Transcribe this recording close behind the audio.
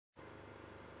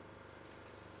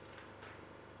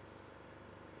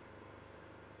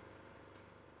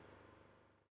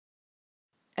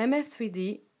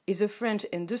MS3D is a French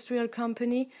industrial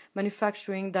company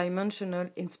manufacturing dimensional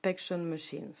inspection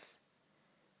machines.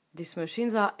 These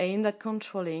machines are aimed at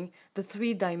controlling the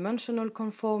three-dimensional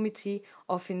conformity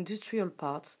of industrial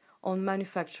parts on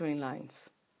manufacturing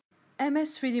lines.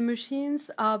 MS3D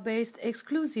machines are based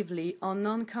exclusively on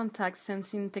non-contact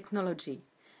sensing technology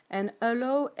and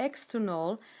allow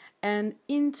external and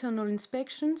internal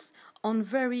inspections on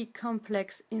very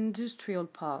complex industrial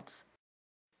parts.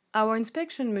 Our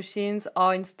inspection machines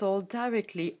are installed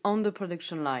directly on the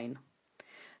production line.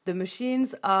 The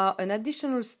machines are an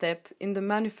additional step in the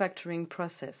manufacturing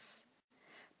process.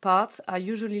 Parts are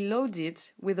usually loaded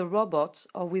with a robot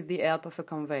or with the help of a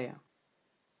conveyor.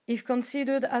 If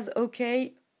considered as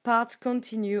OK, parts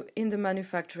continue in the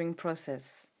manufacturing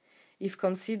process. If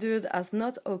considered as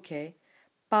not OK,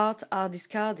 parts are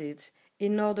discarded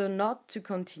in order not to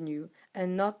continue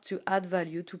and not to add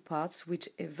value to parts which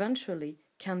eventually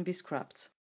can be scrapped.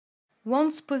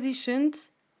 Once positioned,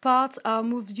 parts are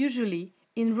moved usually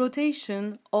in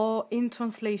rotation or in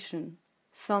translation,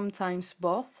 sometimes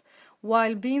both,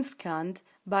 while being scanned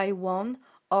by one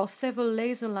or several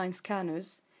laser line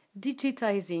scanners,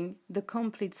 digitizing the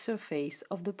complete surface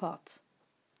of the part.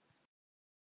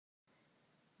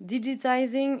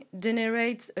 Digitizing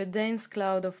generates a dense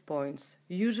cloud of points,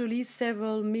 usually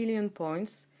several million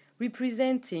points,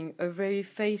 representing a very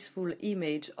faithful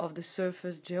image of the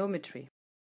surface geometry.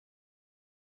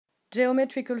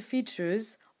 Geometrical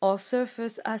features or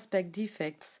surface aspect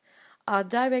defects are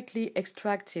directly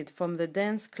extracted from the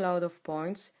dense cloud of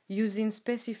points using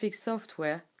specific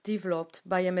software developed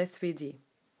by MS3D.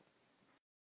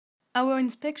 Our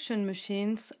inspection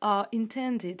machines are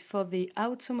intended for the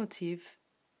automotive,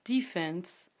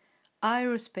 defense,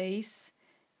 aerospace,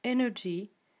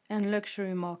 energy and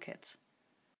luxury market.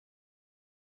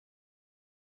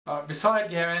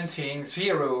 Besides guaranteeing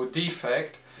zero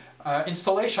defect,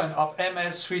 installation of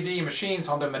MS3D machines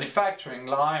on the manufacturing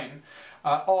line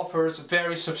offers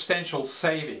very substantial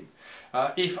saving,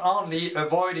 if only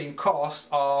avoiding cost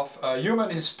of human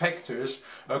inspectors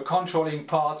controlling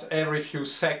parts every few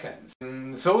seconds.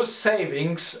 Those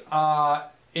savings are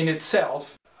in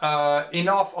itself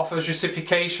enough of a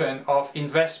justification of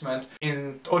investment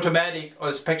in automatic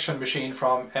inspection machine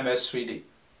from MS3D.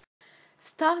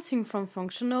 Starting from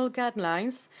functional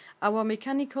guidelines, our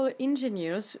mechanical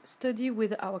engineers study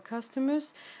with our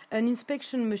customers an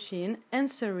inspection machine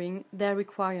answering their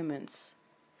requirements.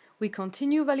 We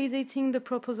continue validating the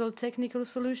proposal technical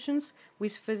solutions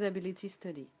with feasibility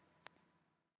study.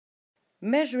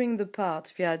 Measuring the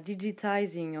part via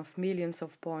digitizing of millions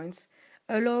of points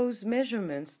allows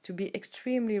measurements to be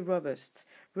extremely robust,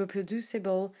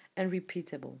 reproducible and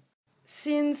repeatable.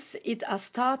 Since it has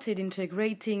started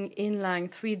integrating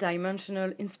inline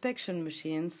three-dimensional inspection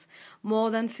machines, more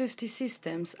than 50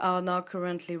 systems are now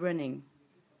currently running.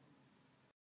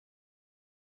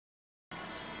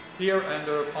 Here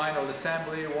under final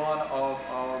assembly, one of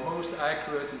our most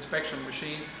accurate inspection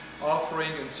machines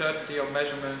offering uncertainty of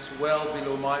measurements well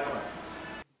below micron.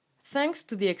 Thanks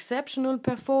to the exceptional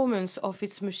performance of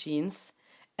its machines,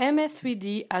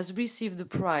 MS3D has received the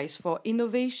prize for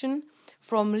innovation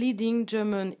from leading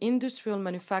German industrial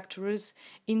manufacturers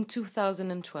in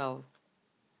 2012.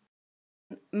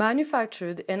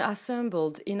 Manufactured and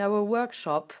assembled in our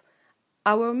workshop,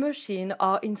 our machines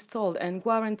are installed and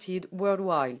guaranteed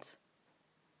worldwide.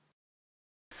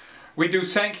 We do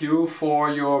thank you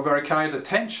for your very kind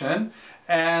attention,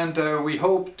 and we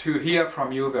hope to hear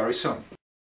from you very soon.